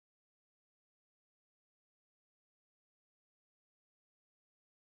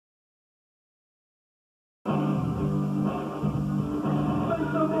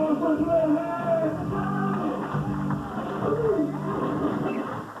Glen Hance!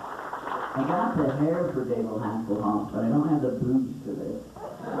 I got the hair for David Hasselhoff, but I don't have the boobs for this.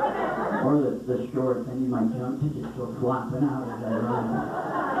 Or the shorts. I need my junk to just go flopping out as I run.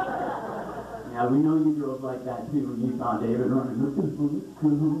 Yeah, we know you girls like that too when you saw David running.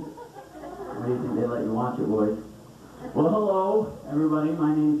 Why do you think they let you watch it, boys? Well, hello, everybody.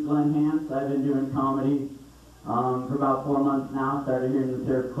 My name's Glen Hance. I've been doing comedy for about 4 months now. Started here in the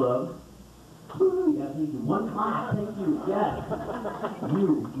Surf Club. Woo, yeah, thank you. One clap, thank you. Yes.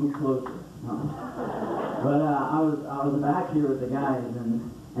 You, move closer. No. But I was back here with the guys,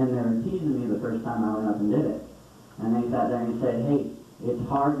 and they were teasing me the first time I went up and did it. And they sat there and said, hey, it's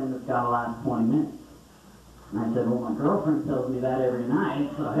hard and it's got to last 20 minutes. And I said, well, my girlfriend tells me that every night,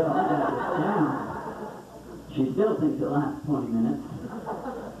 so I got this down. She still thinks it lasts 20 minutes.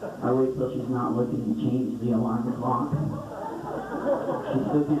 I wait till she's not looking and change the alarm clock. She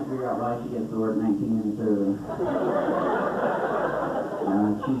still can't figure out why she gets to work 19 minutes early.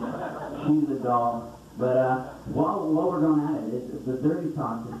 She's a doll. But while we're going at it, the dirty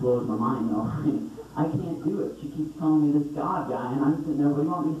talk just blows my mind, though. I can't do it. She keeps calling me this God guy, and I'm sitting there, what do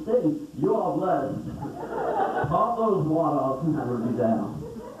you want me to say? You're all blessed. Pop those water and never do that.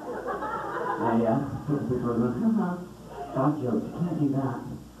 Yeah. People are going, God jokes, you can't do that.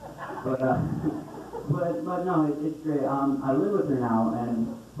 But no, it's great. I live with her now,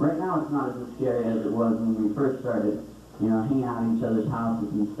 and right now it's not as scary as it was when we first started, you know, hanging out in each other's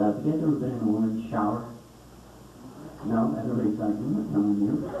houses and stuff. You guys ever been in a woman's shower? No? Everybody's like, I'm not telling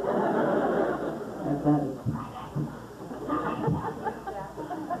you. That is private.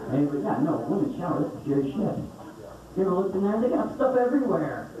 Hey, but yeah, no, women's shower, that's scary shit. You ever looked in there? They got stuff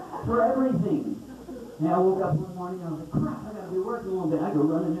everywhere. For everything. Yeah, I woke up one morning and I was like, crap, I gotta be working a little bit. I go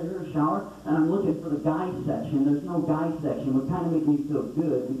running into her shower and I'm looking for the guy section. There's no guy section, which kind of makes me feel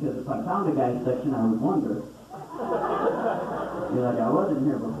good because if I found a guy section, I would wonder. You're like, I wasn't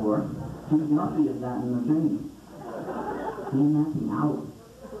here before. Whose Muffy is that in the dream? Clean that thing out.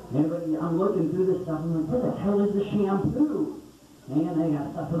 Yeah, but I'm looking through this stuff and I'm like, where the hell is the shampoo? And they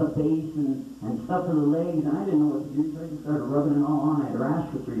got stuff for the face and stuff for the legs, and I didn't know what to do, so I just started rubbing it all on. I had a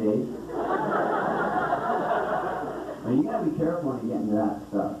rash for 3 days. Well, you gotta be careful when you get into that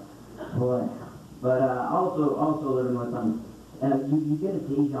stuff. Boy. But also living with them, you get a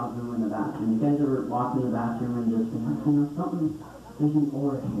deja vu in the bathroom. You guys ever walk in the bathroom and just think, you know, something, there's an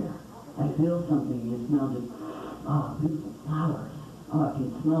aura here. I feel something, you smell just, oh, beautiful flowers. Oh, I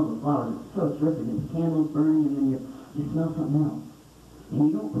can smell the flowers. It's so terrific. And the candles burning, and then you smell something else. And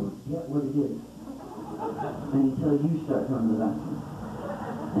you don't quite get what it is until you start going to the bathroom.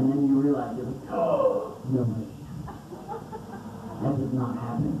 And then you realize you're like, oh, no way. That is not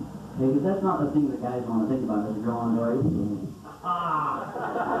happening. Okay, because that's not the thing that guys want to think about as they go on going,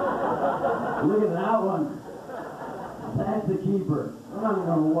 look at that one. That's the keeper. I'm not even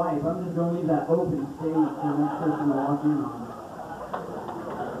going to wipe. I'm just going to leave that open stage for the next person to walk in on.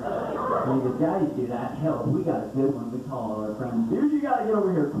 I mean, the guys do that. Hell, we got a good one. We call our friends, dude, you gotta get over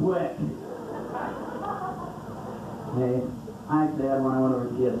here quick. Hey, I actually had one. I went over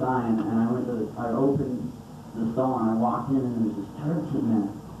to CSI and I opened the stall and I walked in and there was this turd sitting there.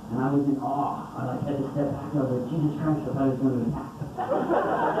 And I was in awe. I had to step back. I was like, Jesus Christ, I thought I was going to attack.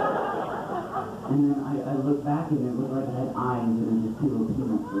 And then I looked back and it was like it had eyes and it was just two little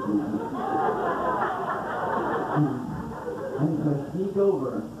peanuts looking at me. And so I sneak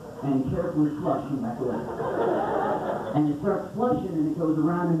over and carefully flush and back away. And it starts flushing and it goes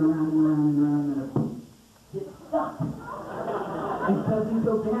around and around and around and around and it gets stuck. It doesn't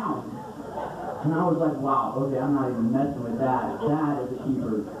go down. And I was like, wow, okay, I'm not even messing with that. That is a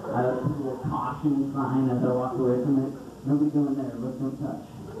keeper. I put a little caution sign as I walked away from it. Nobody go in there, look, don't touch.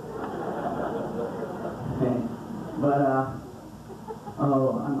 Okay. But,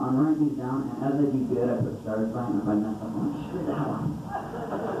 I'm writing these down, and as I do good, I put stars by, and if I mess up, I'm like, screw that one.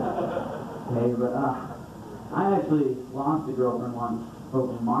 Okay, but, I actually lost a girlfriend once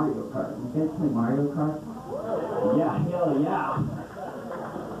over Mario Kart. You guys play Mario Kart? Yeah, hell yeah.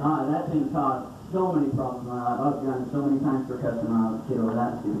 That thing caused so many problems in my life. I was gotten so many times for cussing when I was a kid over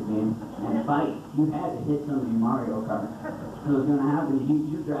that stupid game. And fight, you had to hit somebody in Mario Kart. So what's going to happen is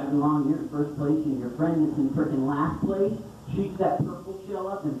you're driving along, you're in first place, and your friend that's in frickin' last place shoots that purple shell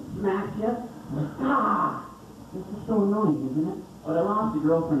up and smacks you. This is so annoying, isn't it? But I lost a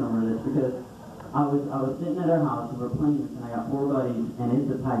girlfriend over this because I was sitting at our house and we're playing this, and I got 4 buddies, and it's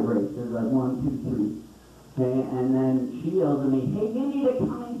a tight race. There's like 1, 2, 3. Okay, and then she yells at me, hey, you need to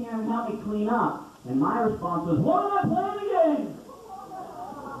come in here and help me clean up. And my response was, why am I playing the game?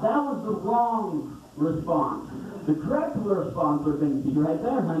 That was the wrong response. The correct response would have been, be right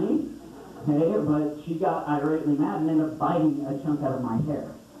there, honey. Hey, but she got irately mad and ended up biting a chunk out of my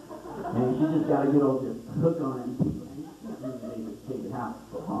hair. And she just got a good old just hook on it. And they just take it out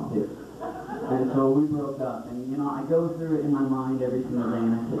for long, too. And so we broke up. And, you know, I go through it in my mind every single day,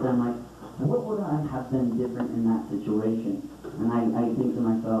 and I sit there and I'm like, what would I have been different in that situation? And I think to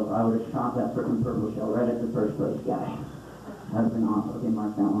myself, I would have shot that freaking purple shell right at the first place guy. That would have been off. Okay,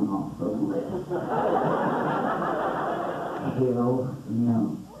 mark that one off. So lit. Hell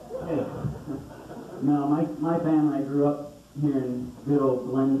no. No, my family, I grew up here in good old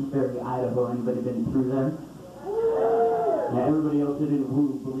Glen, Idaho. Anybody been through there? Yeah, everybody else didn't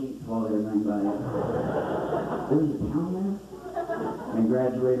blinked while they were going by it. There was a town there. I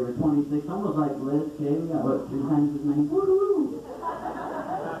graduated with 26, almost like Liz, okay? We got, what, 3 times as many? Woo-hoo!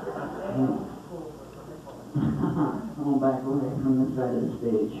 Come on back away from this side of the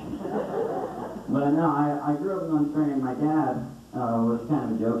stage. But no, I grew up in Glen, and my dad was kind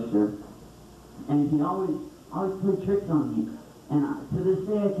of a jokester. And he always played tricks on me. And to this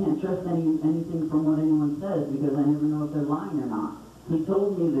day, I can't trust anything from what anyone says because I never know if they're lying or not. He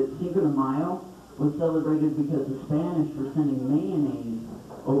told me that Cinco de Mayo was celebrated because the Spanish were sending mayonnaise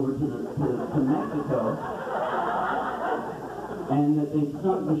over to Mexico. And that they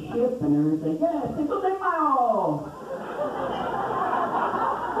sunk the ship and they were saying, yeah, Cinco de Mayo!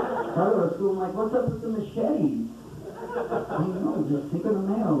 I go to school, I'm like, what's up with the machetes? I don't know, just Cinco de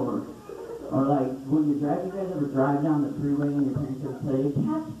Mayo. Or like, when you guys ever drive down the freeway and your parents ever tell you,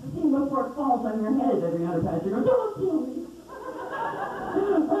 catch the thing before it falls on your head, every other passenger goes, don't kill me. I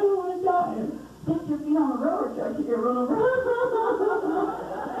don't want to die. Stick your feet on the road, try to get run over.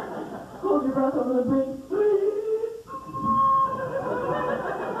 Hold your breath over the bridge.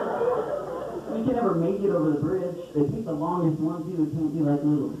 You can never make it over the bridge. They pick the longest one too. It can't be like a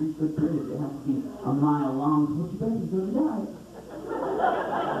little 3-foot bridge. It has to be a mile long. Hold your breath, you're going to die.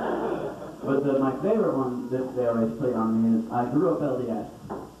 But my favorite one that they always play on me is, I grew up LDS.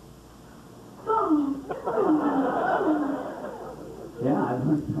 Yeah, I've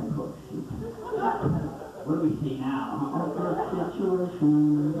learned that book. What do we see now? Awkward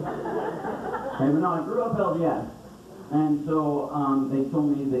situation. Okay, but no, I grew up LDS. And so they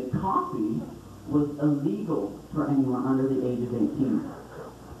told me that coffee was illegal for anyone under the age of 18.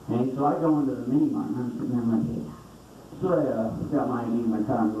 Okay, so I go into the mini-mart and I'm sitting there like, hey, so I got my ID in my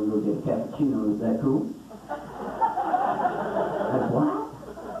car and go get a cappuccino. Is that cool? Like, what?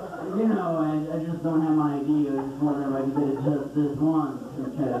 You know, I just don't have my ID. I just wonder if I can get it just this once.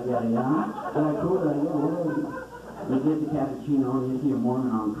 And try to get it, huh? Is that cool? Like, you get the cappuccino and you see a Mormon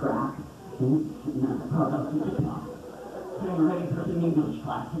on crack. Sitting at the car, getting ready for some English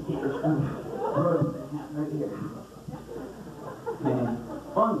class. Take your stuff. Right here. Okay.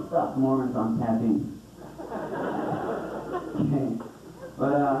 Fun stuff, Mormons on caffeine. Okay.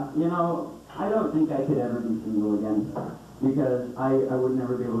 But, you know, I don't think I could ever be single again. Because I would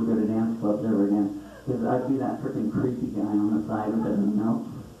never be able to go to dance clubs ever again. Because I'd be that freaking creepy guy on the side with doesn't know.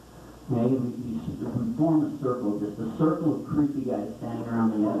 Okay, we form a circle, just a circle of creepy guys standing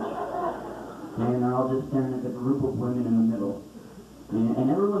around the edge. Okay, and they're all just staring at the group of women in the middle.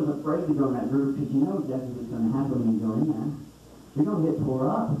 And everyone's afraid to go in that group because you know exactly what's going to happen when you go in there. You're going to get tore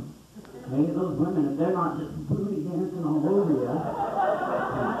up. Hey, those women, if they're not just booty dancing all over you,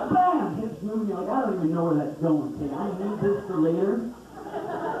 bam, hips moving, you're like, I don't even know where that's going. Okay, I need this for later.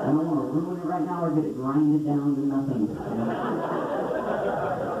 I don't want to ruin it right now or get it grinded down to nothing.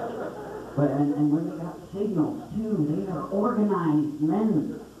 But, and women got signals, too. They are organized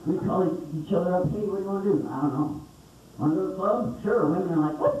men. We call each other up, hey, what do you want to do? I don't know. Want to go to the club? Sure. Women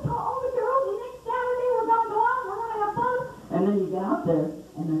are like, let's call all the girls, and next Saturday we're going to go out, we're going to have fun. And then you get out there,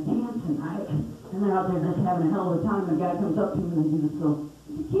 and they're dancing, right? And they're out there just having a hell of a time. The guy comes up to them and they do this little,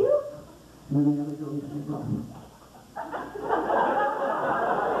 is it cute? And then the other girl is like, oh.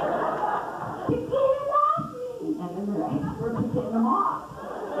 You can't off me! And then they're experts at getting them off.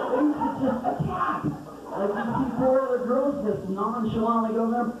 They used to just attack. Like you see 4 other girls just nonchalantly go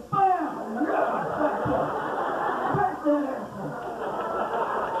there, bam! Back there!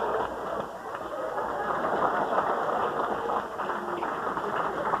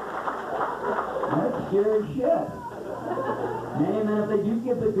 Scary shit. And then if they do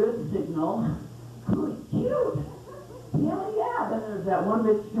get the good signal, good, cute. Hell yeah. Then there's that one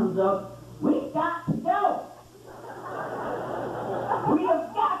bitch comes up, we've got to go. We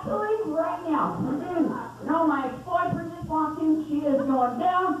have got to leave right now. No, my ex-boyfriend just walked in, she is going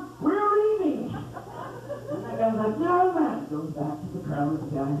down, we're leaving. And that guy's like, no man. Goes back to the crowd with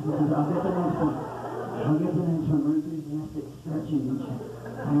the guys and says, I'll get the next one. We're enthusiastic stretching and shit.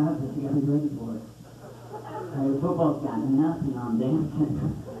 I have this, you gotta be ready for it. Hey, football's got nothing on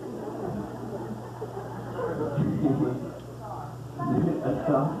dancing.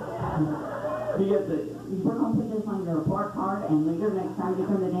 We're going to put this on your report card, and later, next time you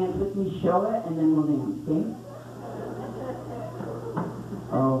come to dance with me, show it, and then we'll dance, okay?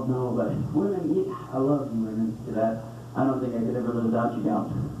 Oh, no, but women, I love you women to that. I don't think I could ever live without you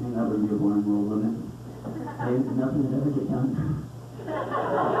gals. Ain't that would be a boring world, wouldn't it? Hey, nothing would ever get done.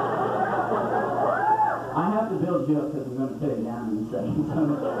 I have to build you up because I'm going to tear you down in a second. So,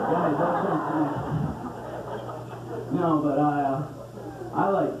 guys, that's what's next. No, but I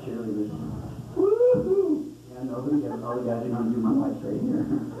like cheerleaders. Woo-hoo! Yeah, nobody ever, all the guys are going to do my wife's right here.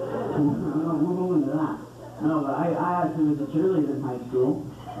 We'll move into that. No, but I actually was a cheerleader in high school.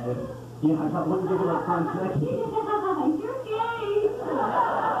 Yeah, I got one giggle up front, she's like, yeah, you're gay!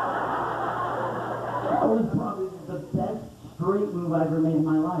 That was probably the best straight move I ever made in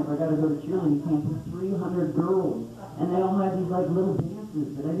my life. I got to go to cheerleading camp with 300 girls, and they all had these like little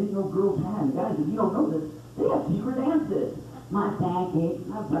dances that I didn't know girls had. Guys, if you don't know this, they have secret dances. My back aches,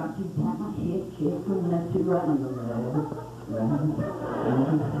 my butt too tight, my hip shakes from left to right on the left.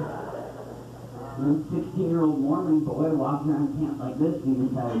 A 16-year-old Mormon boy walking around camp like this the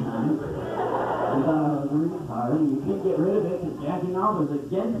entire time. I thought I was a retard, and you can't get rid of it because jacking off is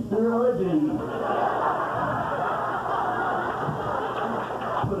against the religion.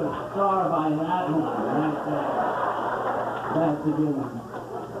 Put a star by that one right there. That's a good one.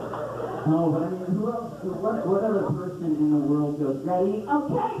 No, but I mean, who else, what other person in the world goes, ready?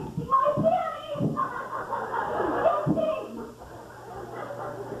 Okay, my panties! They're pink!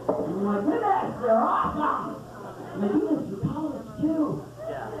 And I'm like, goodness, they're awesome! And they do this for college, too.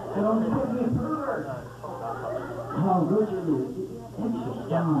 They don't give me a pervert. Oh, go to the extra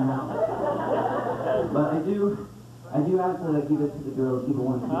strong now. But I do have to give it to the girls, give it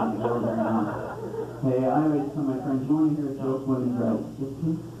one to the girls right now. Hey, I always tell my friends, you want to hear a joke, women's rights? Just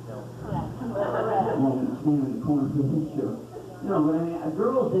kidding. Well, I'm standing in the corner for this show. No, but I mean,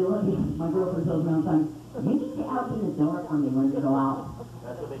 girls, they love you. My girlfriend tells me all the time, you need to open the door for me when you go out.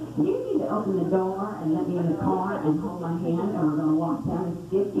 You need to open the door and let me in the car and hold my hand, and we're going to walk down and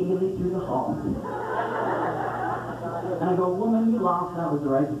skip gaily through the hall. And I go, woman, you lost. That was the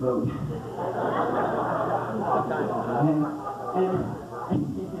right to vote. And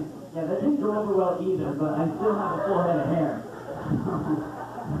yeah, that didn't go over well either, but I still have a full head of hair.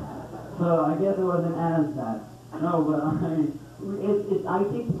 So I guess it wasn't as bad. No, but I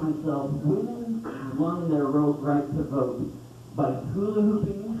think to myself, women won their right to vote by hula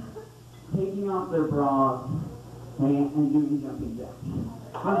hooping, taking off their bras, and doing jumping jacks.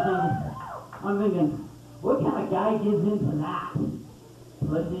 I'm thinking, what kind of guy gives into that?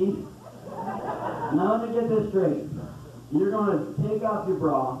 Pussy? Now let me get this straight. You're going to take off your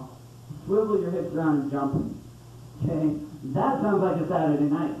bra, swivel your hips around and jump. Okay? That sounds like a Saturday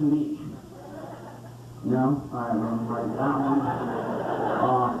night to me. No? Alright, we're going to write that one.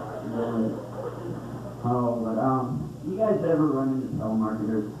 But you guys ever run into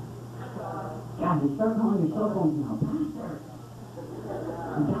telemarketers? God, they start calling your cell phones now. Bastards!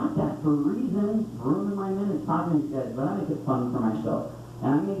 I got that for a reason. Ruining my minutes talking to these guys, but I make it fun for myself. And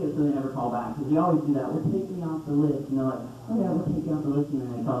I make it so they never call back, because you always do that. We'll take me off the list. And they're like, oh yeah, we'll take you off the list, and then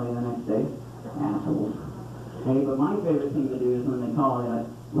they call you the next day. Assholes. Hey, but my favorite thing to do is when they call, they're like,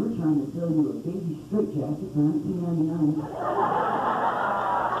 we're trying to sell you a baby straitjacket for $19.99.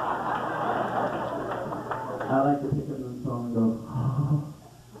 I like to pick up the phone and go, oh,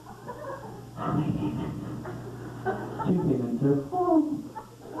 how many payments? 2 payments, sir. Oh.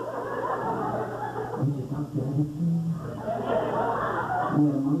 We just talked to everything. We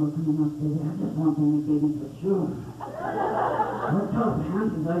had a mama coming up, baby. I just want to make babies for sure. What tough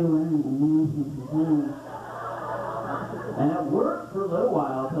Hance are you wearing? And it worked for a little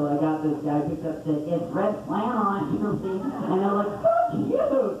while until I got this guy picked up and said, it's red flannel on you, see? And I'm like, fuck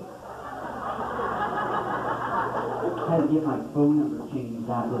you! I had to get my phone number changed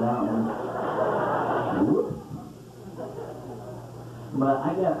after that one. Whoops. But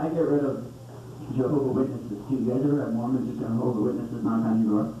I get rid of Jehovah's Witnesses too. You guys ever have Mormons just gonna Jehovah's Witnesses knock on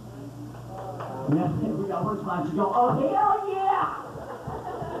your door? Yeah, we got one spot you go, oh hell yeah!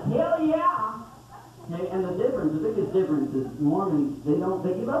 Hell yeah! Okay, and the biggest difference is Mormons, they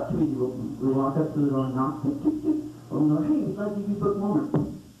give up too easy. We walk up to the door and knock, tick, tick, tick. Oh no, hey, we'd like you to be book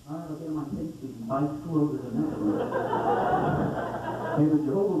Mormon. Alright, I'll get my pink suit and bicycle over to the next one. Hey, the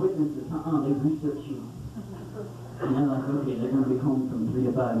Jehovah's Witnesses, they research you. And they're like, okay, they're going to be home from 3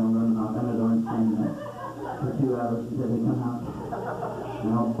 to 5, and we're going to knock on the door and stand there for 2 hours until they come out.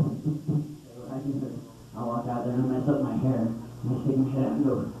 And I walk out there and I mess up my hair. And I stick my head out and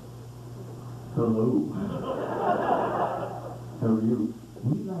go, Hello. How are you?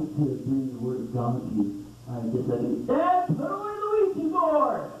 We'd like to bring the word of God to you. Just a second. Dad, put away the Ouija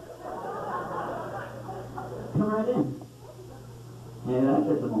board! Come right in. And I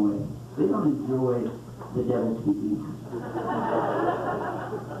get them away. They don't enjoy the devil speaking.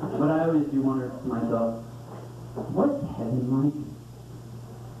 But I always do wonder to myself, what's heaven like?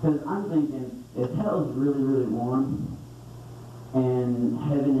 Because I'm thinking, if hell's really, really warm, and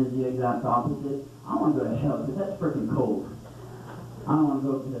heaven is the exact opposite, I want to go to hell, because that's freaking cold. I don't want to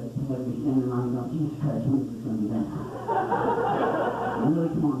go to heaven and be standing around going, Jesus Christ, when is this going to be done?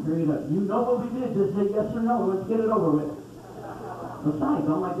 Really, come on, hurry it up. You know what we did, just say yes or no, let's get it over with. Besides,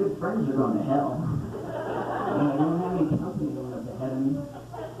 all my good friends are going to hell. I don't have any company going up to heaven.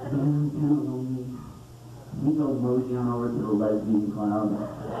 Yeah, I'm kind of lonely. We go mosey on over to the lesbian cloud.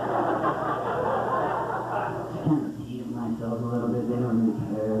 Just kind of teasing myself a little bit. They don't really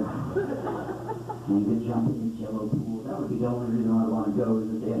care. And you could jump in the jello pool. That would be the only reason I'd want to go, is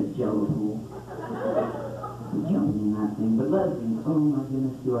if they had a jello pool. Jumping in that thing. But lesbians, oh my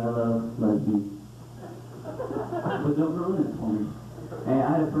goodness, do I love lesbians. But don't ruin it for me. Hey,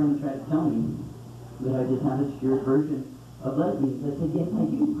 I had a friend try to tell me that I just have a obscure version of lesbians. I said, yes, I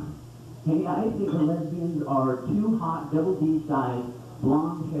do. Hey, I think the lesbians are two hot, double D-sized,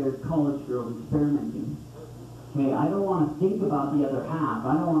 blonde-haired college girls experimenting. Hey, I don't want to think about the other half.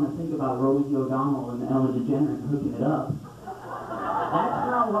 I don't want to think about Rosie O'Donnell and Ellen DeGeneres hooking it up. That's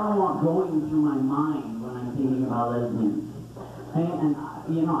not what I want going through my mind when I'm thinking about lesbians. Hey, and,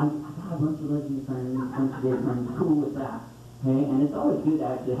 you know, I've got a bunch of lesbian friends, a bunch of gay friends, cool with that. Hey, and it's always good to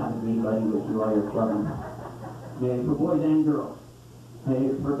actually have a gay buddy with you while you're clubbing. Hey, for boys and girls. Hey,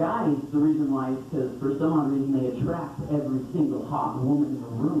 for guys, the reason why is because for some odd reason they attract every single hot woman in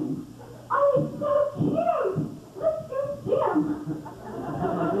the room. Oh, he's so cute! Let's go see him!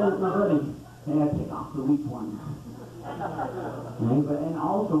 I'm like, that's my buddy. Hey, I pick off the weak one. Hey, but, and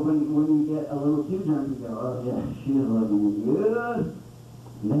also when you get a little too drunk, you go, oh yeah, she's looking good.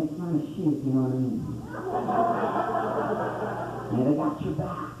 That kind of shit, you know what I mean? Yeah, they got your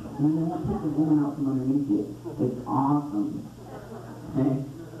back. And they won't take the woman out from underneath you. It's awesome. Okay?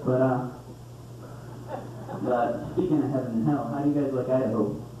 But speaking of heaven and hell, how do you guys like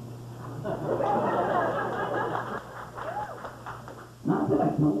Idaho? Not that I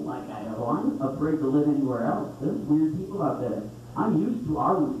don't like Idaho. I'm afraid to live anywhere else. There's weird people out there. I'm used to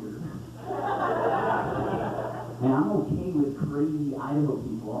our weird. And I'm okay with crazy Idaho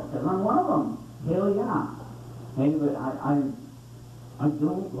people, because I'm one of them. Hell yeah. Hey, but I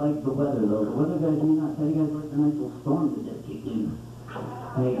don't like the weather, though. The weather guys may not tell you guys like the nice little storms that just kicked in.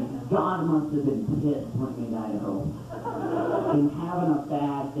 Hey, God must have been pissed when he made Idaho. And having a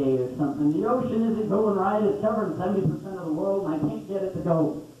bad day or something. The ocean isn't going right. It's covering 70% of the world, and I can't get it to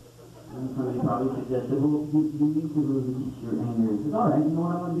go. And somebody probably suggested, well, you need to release your anger. He says, all right, you know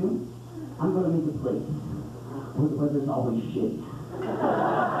what I'm going to do? I'm going to make a place where the weather's always shitty.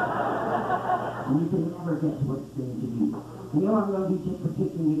 And you can never guess what it's going to do. And you know what I'm going to do just for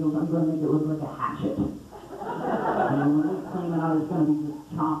kicks and giggles? I'm going to make it look like a hatchet. And when it's cleaning out, it's going to be just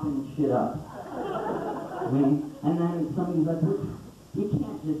chopping shit up. Okay? And then somebody's like, you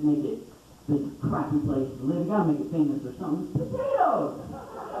can't just make it this crappy place to live. You got to make it famous or something. Potatoes!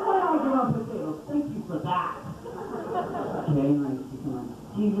 Why don't I give up potatoes? Thank you for that. Okay, like,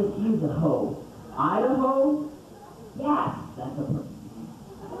 Jesus, use a hoe. Idaho? Yes, that's a person.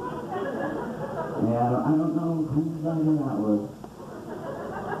 Yeah, I don't know whose idea that was.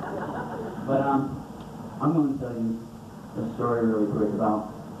 But I'm going to tell you a story really quick about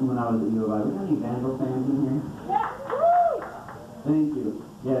when I was at U of I. We got any Vandal fans in here? Yeah. Thank you.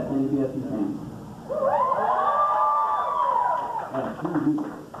 Yeah, any BSU fans?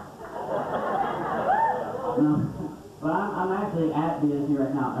 No, but I'm actually at BSU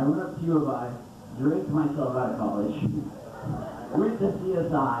right now. I went up to U of I, drank myself out of college, went to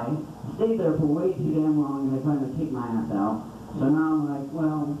CSI, stayed there for way too damn long, and they finally kicked my ass out. So now I'm like,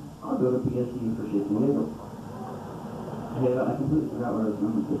 well, I'll go to BSU for shits and giggles. Okay, I completely forgot where I was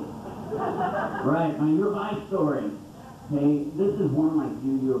going with this. Right, my U of I story. Hey, this is one of my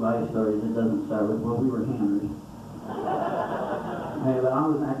few U of I stories that doesn't start with, well, we were hammered. Hey, but I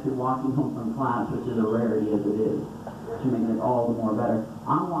was actually walking home from class, which is a rarity as it is, to make it all the more better.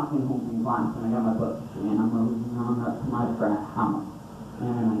 I'm walking home from class, and I got my books, and I'm moving on up to my frat house.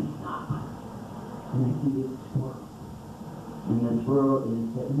 And I stop, and I see this squirrel. And the squirrel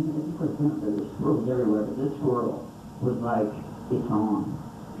is, and if you've been up there, there's squirrels everywhere, but this squirrel was like, it's on.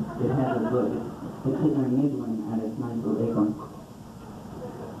 It had this look, it's sitting there nibbling at its nice little acorn.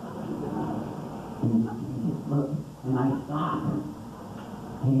 And look, and I stop.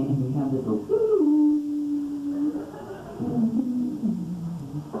 And we have this little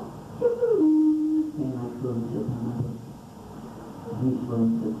And he slowly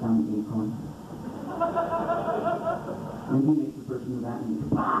sits down the acorn. And he makes the person move out and he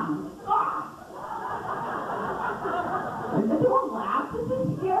goes, bam! Ah! And don't laugh, this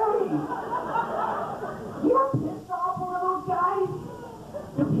is scary. You ever pissed off one of those guys?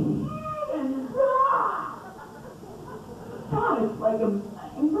 And God, it's like an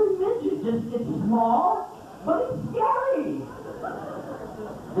angry midget, just it's small, but it's scary.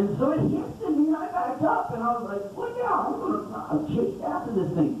 And so it hits me, and I backed up, and I was like, look out, I'm chase after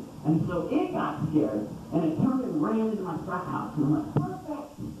this thing. And so it got scared, and it turned and ran into my frat house, and I'm like,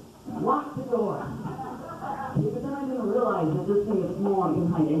 perfect, and locked the door. Okay, but then I didn't realize that this thing is small and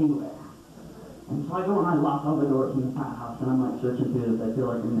can hide anywhere. And so I go and I lock all the doors in the frat house, and I'm like searching through this. I feel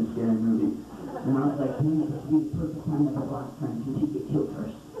like I'm in a scary movie. And I was like, dang, this would be the perfect time to have a black friend since he get killed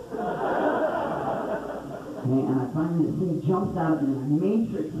first. Okay, and I finally, this thing jumps out and I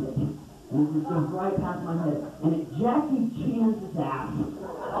matrix it. And it just goes right past my head. And it Jackie Chan's his ass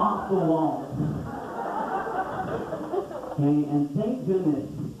off the wall. Okay, and thank goodness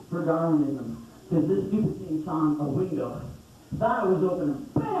for Darwinism, because this stupid thing saw a window. Thought it was open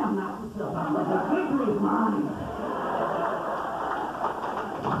and bam, knocked itself out. Like the victory is mine.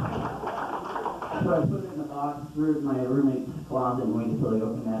 So I put it in a box, threw it in my roommate's closet, and waited until he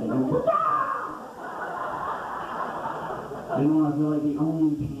opened at it. And I didn't want to feel like the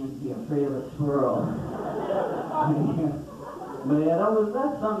only pansy afraid of a squirrel. But yeah,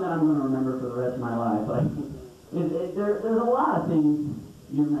 that's something that I'm going to remember for the rest of my life. Like, there's a lot of things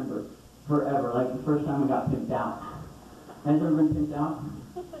you remember forever. Like the first time I got pimped out. Has ever been pimped out?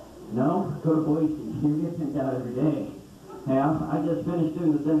 No? Go to Boise. You get pimped out every day. Yeah, I just finished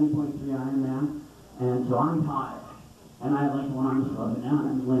doing the 70.3 Ironman, and so I'm tired. And I had like one arm slugging down,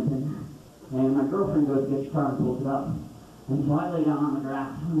 and I'm limping. And my girlfriend goes to get your car and pulls it up. And so I lay down on the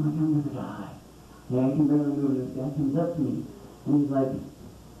grass, and I'm like, I'm gonna die. Yeah, I can barely move, and this guy comes up to me, and he's like,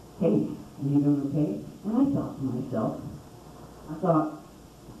 hey, are you doing okay? And I thought to myself,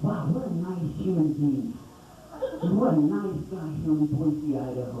 wow, what a nice human being. What a nice guy here in Boise,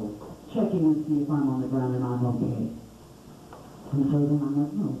 Idaho, checking to see if I'm on the ground and I'm okay. And so then I'm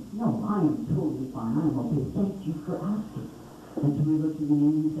like, no, I am totally fine. I'm okay. Thank you for asking. And so he looks at me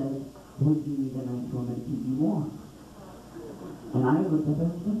and he says, would you need a nice woman to keep you warm? And I looked up and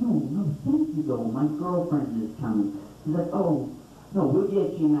I said, no, thank you though. My girlfriend is coming. He's like, oh, no, we'll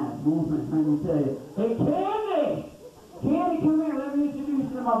get you a nice woman. I'm going to tell you, hey, Candy! Candy, come here. Let me introduce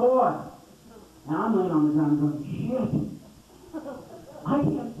you to my boy. And I'm laying on the ground going, shit, I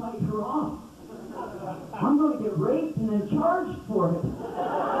can't fight her off. I'm going to get raped and then charged for it.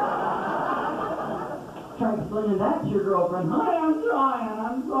 Try explaining that to your girlfriend. Honey, I'm trying,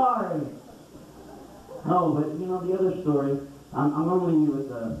 I'm sorry. No, but you know, the other story, I'm going to leave you with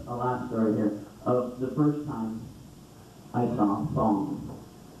a last story here of the first time I saw thongs.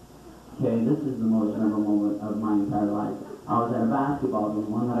 Okay, this is the most memorable moment of my entire life. I was at a basketball game,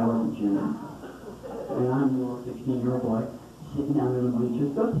 one that I wasn't cheering. And I'm a little 16-year-old boy, sitting down in the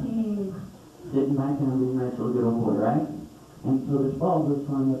bleachers, go team, sitting back down being a nice little good old boy, right? And so this ball goes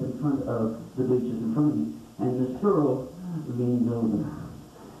flying up in front of the bleachers in front of me, and this girl leans over,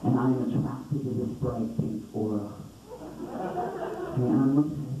 and I'm attracted to this bright pink aura. And I'm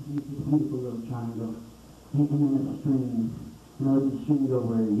looking at this beautiful little triangle, and then a string, and I let the string go,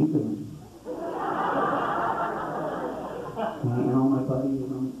 where are you going? And all my buddies are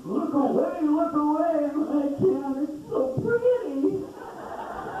going, look away, and I can't, it's so pretty.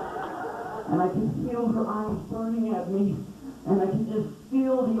 And I can feel her eyes burning at me, and I can just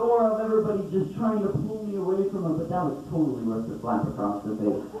feel the aura of everybody just trying to pull me away from her, but that was totally worth the slap across the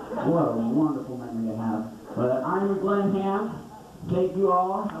face. What a wonderful memory to have. But I'm Glen, Hance. Thank you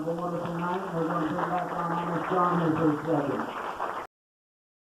all. Have a wonderful night. We're going to turn back on Honest John here for a second.